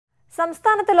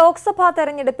സംസ്ഥാനത്തെ ലോക്സഭാ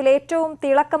തെരഞ്ഞെടുപ്പിൽ ഏറ്റവും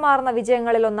തിളക്കമാർന്ന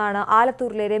വിജയങ്ങളിലൊന്നാണ്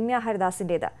ആലത്തൂരിലെ രമ്യ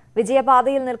ഹരിദാസിന്റേത്.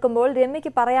 വിജയപാതയിൽ നിൽക്കുമ്പോൾ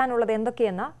രമ്യയ്ക്ക് പറയാനുള്ളത്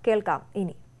എന്തൊക്കെയെന്ന് കേൾക്കാം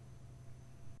ഇനി.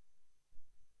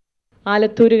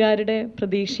 ആലത്തൂരുകാരുടെ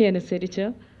പ്രതീക്ഷയനുസരിച്ച്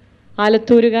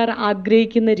ആലത്തൂരുകാർ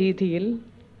ആഗ്രഹിക്കുന്ന രീതിയിൽ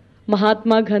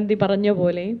മഹാത്മാഗാന്ധി പറഞ്ഞ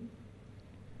പോലെ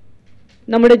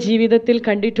നമ്മുടെ ജീവിതത്തിൽ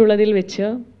കണ്ടിട്ടുള്ളതിൽ വെച്ച്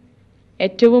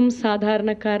ഏറ്റവും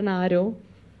സാധാരണക്കാരനാരോ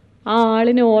ആ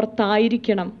ആളിനെ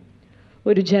ഓർത്തായിരിക്കണം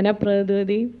ഒരു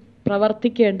ജനപ്രതിനിധി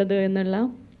പ്രവർത്തിക്കേണ്ടത് എന്നുള്ള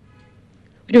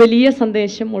ഒരു വലിയ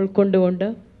സന്ദേശം ഉൾക്കൊണ്ടുകൊണ്ട്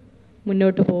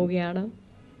മുന്നോട്ട് പോവുകയാണ്.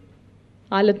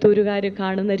 ആലത്തൂരുകാർ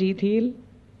കാണുന്ന രീതിയിൽ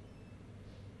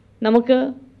നമുക്ക്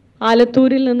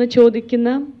ആലത്തൂരിൽ നിന്ന് ചോദിക്കുന്ന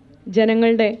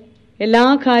ജനങ്ങളുടെ എല്ലാ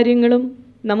കാര്യങ്ങളും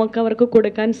നമുക്കവർക്ക്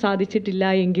കൊടുക്കാൻ സാധിച്ചിട്ടില്ല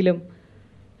എങ്കിലും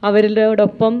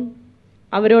അവരോടൊപ്പം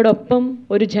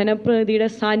ഒരു ജനപ്രതിനിധിയുടെ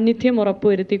സാന്നിധ്യം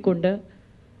ഉറപ്പുവരുത്തിക്കൊണ്ട്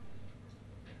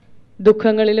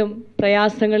ദുഃഖങ്ങളിലും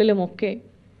പ്രയാസങ്ങളിലുമൊക്കെ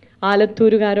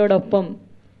ആലത്തൂരുകാരോടൊപ്പം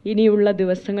ഇനിയുള്ള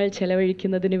ദിവസങ്ങൾ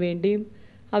ചെലവഴിക്കുന്നതിന് വേണ്ടിയും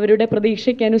അവരുടെ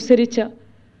പ്രതീക്ഷയ്ക്കനുസരിച്ച്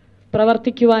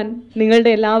പ്രവർത്തിക്കുവാൻ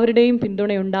നിങ്ങളുടെ എല്ലാവരുടെയും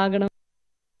പിന്തുണയുണ്ടാകണം.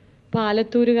 അപ്പോൾ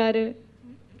ആലത്തൂരുകാർ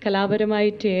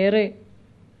കലാപരമായിട്ട് ഏറെ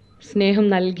സ്നേഹം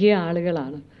നൽകിയ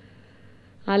ആളുകളാണ്.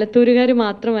 ആലത്തൂരുകാർ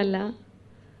മാത്രമല്ല,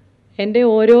 എൻ്റെ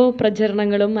ഓരോ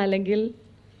പ്രചരണങ്ങളും അല്ലെങ്കിൽ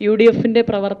UDFൻ്റെ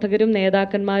പ്രവർത്തകരും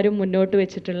നേതാക്കന്മാരും മുന്നോട്ട്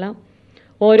വെച്ചിട്ടുള്ള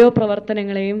ഓരോ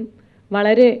പ്രവർത്തനങ്ങളെയും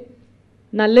വളരെ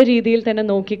നല്ല രീതിയിൽ തന്നെ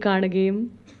നോക്കിക്കാണുകയും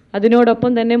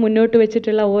അതിനോടൊപ്പം തന്നെ മുന്നോട്ട്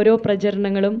വെച്ചിട്ടുള്ള ഓരോ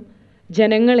പ്രചരണങ്ങളും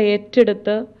ജനങ്ങൾ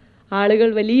ഏറ്റെടുത്ത് ആളുകൾ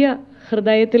വലിയ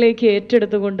ഹൃദയത്തിലേക്ക്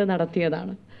ഏറ്റെടുത്തുകൊണ്ട്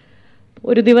നടത്തിയതാണ്.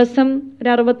 ഒരു ദിവസം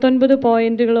 69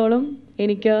 പോയിന്റുകളോളം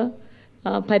എനിക്ക്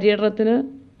പര്യടനത്തിന്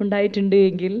ഉണ്ടായിട്ടുണ്ട്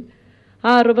എങ്കിൽ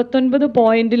ആ 69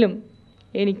 പോയിന്റിലും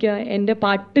എനിക്ക് എൻ്റെ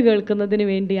പാട്ട് കേൾക്കുന്നതിന്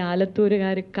വേണ്ടി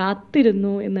ആലത്തൂരുകാർ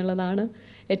കാത്തിരുന്നു എന്നുള്ളതാണ്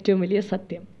ഏറ്റവും വലിയ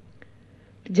സത്യം.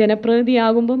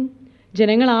 ജനപ്രതിനിധിയാകുമ്പം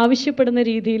ജനങ്ങൾ ആവശ്യപ്പെടുന്ന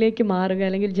രീതിയിലേക്ക് മാറുക,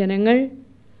 അല്ലെങ്കിൽ ജനങ്ങൾ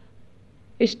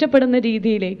ഇഷ്ടപ്പെടുന്ന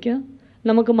രീതിയിലേക്ക്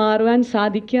നമുക്ക് മാറുവാൻ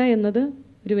സാധിക്കുക എന്നത്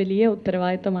ഒരു വലിയ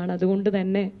ഉത്തരവാദിത്തമാണ്. അതുകൊണ്ട്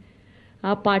തന്നെ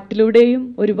ആ പാട്ടിലൂടെയും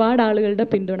ഒരുപാട് ആളുകളുടെ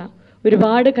പിന്തുണ,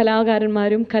 ഒരുപാട്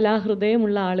കലാകാരന്മാരും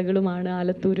കലാഹൃദയമുള്ള ആളുകളുമാണ്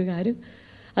ആലത്തൂരുകാർ.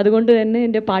 അതുകൊണ്ട് തന്നെ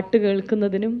എൻ്റെ പാട്ട്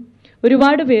കേൾക്കുന്നതിനും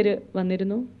ഒരുപാട് പേര്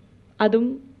വന്നിരുന്നു. അതും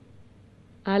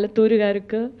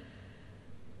ആലത്തൂരുകാർക്ക്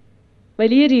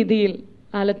വലിയ രീതിയിൽ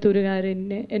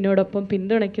ആലത്തൂരുകാരെന്നെ എന്നോടൊപ്പം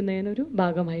പിന്തുണയ്ക്കുന്നതിനൊരു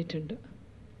ഭാഗമായിട്ടുണ്ട്.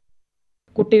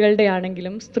 കുട്ടികളുടെ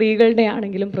ആണെങ്കിലും സ്ത്രീകളുടെ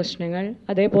ആണെങ്കിലും പ്രശ്നങ്ങൾ,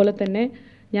 അതേപോലെ തന്നെ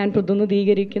ഞാൻ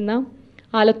പ്രതിനിധീകരിക്കുന്ന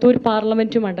ആലത്തൂർ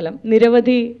പാർലമെൻറ്റ് മണ്ഡലം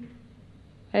നിരവധി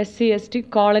SC/ST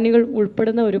കോളനികൾ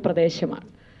ഉൾപ്പെടുന്ന ഒരു പ്രദേശമാണ്.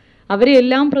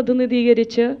 അവരെല്ലാം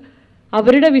പ്രതിനിധീകരിച്ച്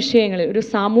അവരുടെ വിഷയങ്ങളിൽ ഒരു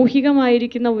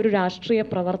സാമൂഹികമായിരിക്കുന്ന ഒരു രാഷ്ട്രീയ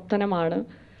പ്രവർത്തനമാണ്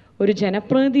ഒരു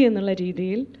ജനപ്രതിനിധി എന്നുള്ള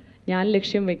രീതിയിൽ ഞാൻ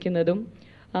ലക്ഷ്യം വയ്ക്കുന്നതും.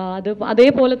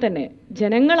 അതേപോലെ തന്നെ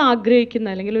ജനങ്ങൾ ആഗ്രഹിക്കുന്ന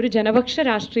അല്ലെങ്കിൽ ഒരു ജനപക്ഷ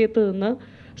രാഷ്ട്രീയത്തിൽ നിന്ന്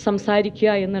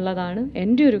സംസാരിക്കുക എന്നുള്ളതാണ്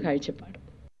എൻ്റെ ഒരു കാഴ്ചപ്പാട്.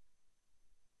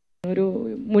 ഒരു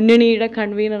മുന്നണിയുടെ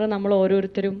കൺവീനറെ നമ്മൾ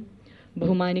ഓരോരുത്തരും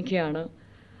ബഹുമാനിക്കുകയാണ്.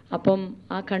 അപ്പം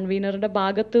ആ കൺവീനറുടെ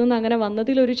ഭാഗത്തു നിന്ന് അങ്ങനെ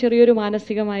വന്നതിൽ ഒരു ചെറിയൊരു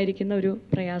മാനസികമായിരിക്കുന്ന ഒരു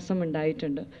പ്രയാസം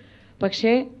ഉണ്ടായിട്ടുണ്ട്.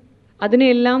 പക്ഷേ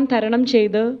അതിനെല്ലാം തരണം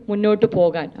ചെയ്ത് മുന്നോട്ട്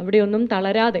പോകാൻ, അവിടെയൊന്നും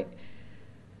തളരാതെ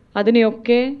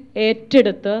അതിനെയൊക്കെ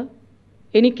ഏറ്റെടുത്ത്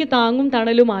എനിക്ക് താങ്ങും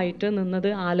തണലുമായിട്ട് നിന്നത്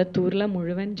ആലത്തൂരിലെ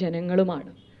മുഴുവൻ ജനങ്ങളുമാണ്.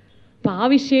 അപ്പം ആ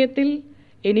വിഷയത്തിൽ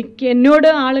എന്നോട്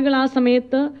ആളുകൾ ആ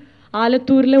സമയത്ത്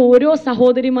ആലത്തൂരിലെ ഓരോ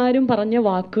സഹോദരിമാരും പറഞ്ഞ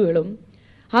വാക്കുകളും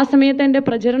ആ സമയത്ത് എൻ്റെ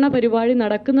പ്രചരണ പരിപാടി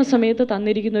നടക്കുന്ന സമയത്ത്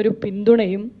തന്നിരിക്കുന്ന ഒരു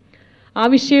പിന്തുണയും ആ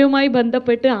വിഷയവുമായി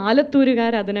ബന്ധപ്പെട്ട്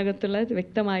ആലത്തൂരുകാർ അതിനകത്തുള്ള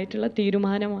വ്യക്തമായിട്ടുള്ള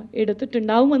തീരുമാനം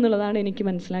എടുത്തിട്ടുണ്ടാവുമെന്നുള്ളതാണ് എനിക്ക്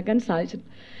മനസ്സിലാക്കാൻ സാധിച്ചത്.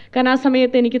 കാരണം ആ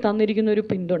സമയത്ത് എനിക്ക് തന്നിരിക്കുന്ന ഒരു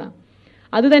പിന്തുണ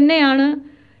അതുതന്നെയാണ്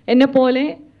എന്നെപ്പോലെ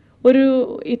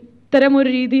ഇത്തരമൊരു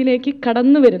രീതിയിലേക്ക്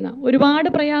കടന്നു വരുന്ന, ഒരുപാട്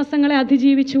പ്രയാസങ്ങളെ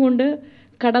അതിജീവിച്ചുകൊണ്ട്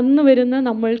കടന്നു വരുന്ന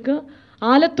നമ്മൾക്ക്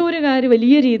ആലത്തൂരുകാർ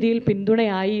വലിയ രീതിയിൽ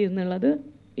പിന്തുണയായി എന്നുള്ളത്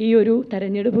ഈ ഒരു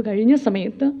തെരഞ്ഞെടുപ്പ് കഴിഞ്ഞ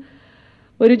സമയത്ത്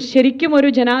ശരിക്കും ഒരു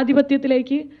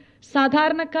ജനാധിപത്യത്തിലേക്ക്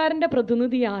സാധാരണക്കാരൻ്റെ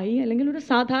പ്രതിനിധിയായി, അല്ലെങ്കിൽ ഒരു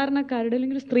സാധാരണക്കാരുടെ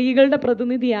അല്ലെങ്കിൽ സ്ത്രീകളുടെ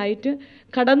പ്രതിനിധിയായിട്ട്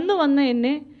കടന്നു വന്ന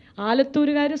എന്നെ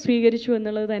ആലത്തൂരുകാർ സ്വീകരിച്ചു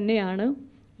എന്നുള്ളത് തന്നെയാണ്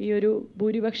ഈ ഒരു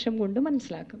ഭൂരിപക്ഷം കൊണ്ട്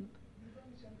മനസ്സിലാക്കുന്നത്.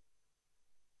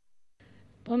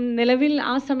 അപ്പം നിലവിൽ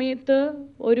ആ സമയത്ത്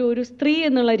ഒരു സ്ത്രീ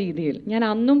എന്നുള്ള രീതിയിൽ ഞാൻ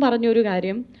അന്നും പറഞ്ഞൊരു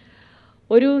കാര്യം,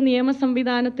 ഒരു നിയമ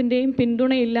സംവിധാനത്തിൻ്റെയും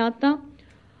പിന്തുണയില്ലാത്ത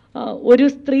ഒരു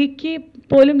സ്ത്രീക്ക്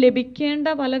പോലും ലഭിക്കേണ്ട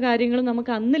പല കാര്യങ്ങളും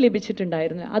നമുക്ക് അന്ന്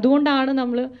ലഭിച്ചിട്ടുണ്ടായിരുന്നു. അതുകൊണ്ടാണ്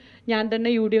ഞാൻ തന്നെ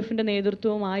UDFൻ്റെ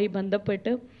നേതൃത്വവുമായി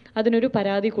ബന്ധപ്പെട്ട് അതിനൊരു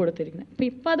പരാതി കൊടുത്തിരിക്കുന്നത്. അപ്പം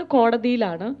ഇപ്പം അത്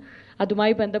കോടതിയിലാണ്,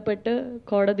 അതുമായി ബന്ധപ്പെട്ട്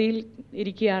കോടതിയിൽ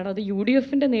ഇരിക്കുകയാണ്. അത്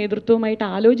UDFൻ്റെ നേതൃത്വവുമായിട്ട്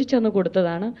ആലോചിച്ചന്ന്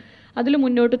കൊടുത്തതാണ്. അതിൽ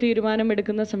മുന്നോട്ട്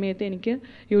തീരുമാനമെടുക്കുന്ന സമയത്ത് എനിക്ക്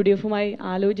UDFുമായി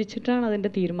ആലോചിച്ചിട്ടാണ് അതിൻ്റെ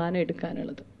തീരുമാനം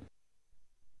എടുക്കാനുള്ളത്.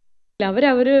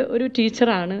 ഒരു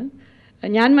ടീച്ചറാണ്.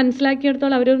 ഞാൻ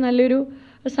മനസ്സിലാക്കിയെടുത്തോളം അവരൊരു നല്ലൊരു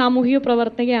സാമൂഹിക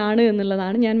പ്രവർത്തകയാണ്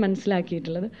എന്നുള്ളതാണ് ഞാൻ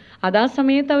മനസ്സിലാക്കിയിട്ടുള്ളത്. അതാ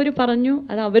സമയത്ത് അവർ പറഞ്ഞു,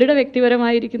 അത് അവരുടെ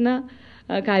വ്യക്തിപരമായിരിക്കുന്ന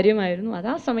കാര്യമായിരുന്നു.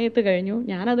 അതാ സമയത്ത് കഴിഞ്ഞു.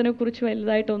 ഞാൻ അതിനെക്കുറിച്ച്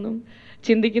വലുതായിട്ടൊന്നും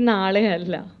ചിന്തിക്കുന്ന ആളെ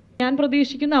അല്ല. ഞാൻ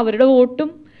പ്രതീക്ഷിക്കുന്ന അവരുടെ വോട്ടും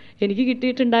എനിക്ക്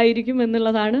കിട്ടിയിട്ടുണ്ടായിരിക്കും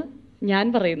എന്നുള്ളതാണ് ഞാൻ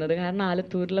പറയുന്നത്. കാരണം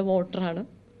ആലത്തൂരിലെ വോട്ടറാണ്.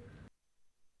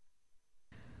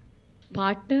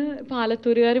 പാട്ട് ഇപ്പോൾ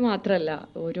ആലത്തൂരുകാർ മാത്രമല്ല,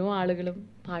 ഓരോ ആളുകളും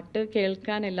പാട്ട്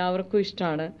കേൾക്കാൻ എല്ലാവർക്കും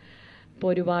ഇഷ്ടമാണ്. ഇപ്പോൾ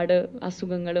ഒരുപാട്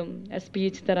അസുഖങ്ങളും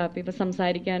സ്പീച്ച് തെറാപ്പി, ഇപ്പോൾ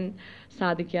സംസാരിക്കാൻ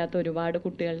സാധിക്കാത്ത ഒരുപാട്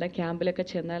കുട്ടികളുടെ ക്യാമ്പിലൊക്കെ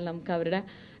ചെന്നാൽ നമുക്ക് അവരുടെ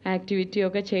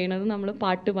ആക്ടിവിറ്റിയൊക്കെ ചെയ്യണത് നമ്മൾ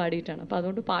പാട്ട് പാടിയിട്ടാണ്. അപ്പോൾ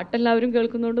അതുകൊണ്ട് പാട്ടെല്ലാവരും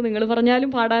കേൾക്കുന്നതുകൊണ്ട് നിങ്ങൾ പറഞ്ഞാലും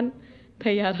പാടാൻ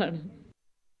തയ്യാറാണ്.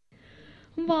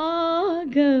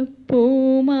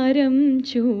 വാഗപ്പൂമരം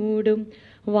ചൂടും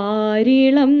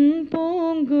വാരിളം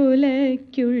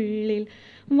പൂങ്കുലയ്ക്കുള്ളിൽ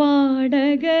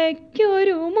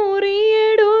വാടകയ്ക്കൊരു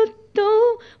മുറിയെടുത്തു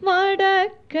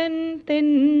വടക്കൻ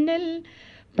തെന്നൽ,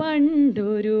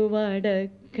 പണ്ടൊരു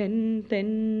വടക്കൻ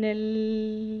തെന്നൽ.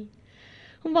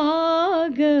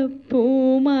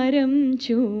 വാഗപ്പൂമരം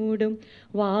ചൂടും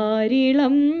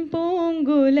വാരിളം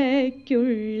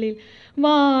പൂങ്കുലയ്ക്കുള്ളിൽ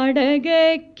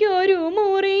വാടകയ്ക്കൊരു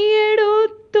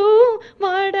മുറിയെടുത്തു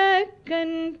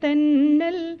വടക്കൻ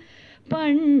തെന്നൽ,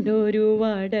 പണ്ടൊരു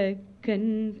വടക്കൻ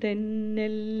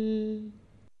തെന്നൽ.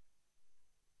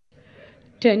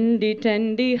 ठंडी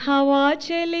ठंडी हवा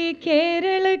चली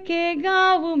केरल के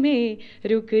गाँव में,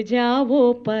 रुक जाओ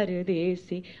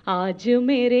परदेसी आज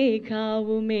मेरे गाँव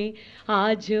में,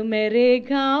 आज मेरे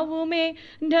गाँव में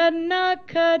डरना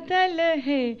खतल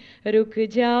है, रुक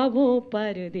जाओ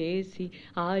परदेसी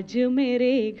आज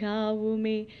मेरे गाँव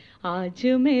में, आज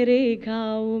मेरे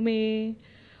गाँव में.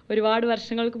 ഒരുപാട്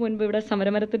വർഷങ്ങൾക്ക് മുൻപ് ഇവിടെ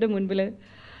സമരമരത്തിൻ്റെ മുൻപിൽ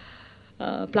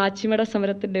പ്ലാച്ചിമട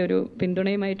സമരത്തിൻ്റെ ഒരു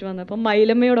പിന്തുണയുമായിട്ട് വന്നപ്പം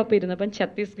മൈലമ്മയോടൊപ്പം ഇരുന്നപ്പം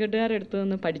ഛത്തീസ്ഗഡുകാരെടുത്തു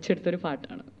നിന്ന് പഠിച്ചെടുത്തൊരു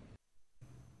പാട്ടാണ്.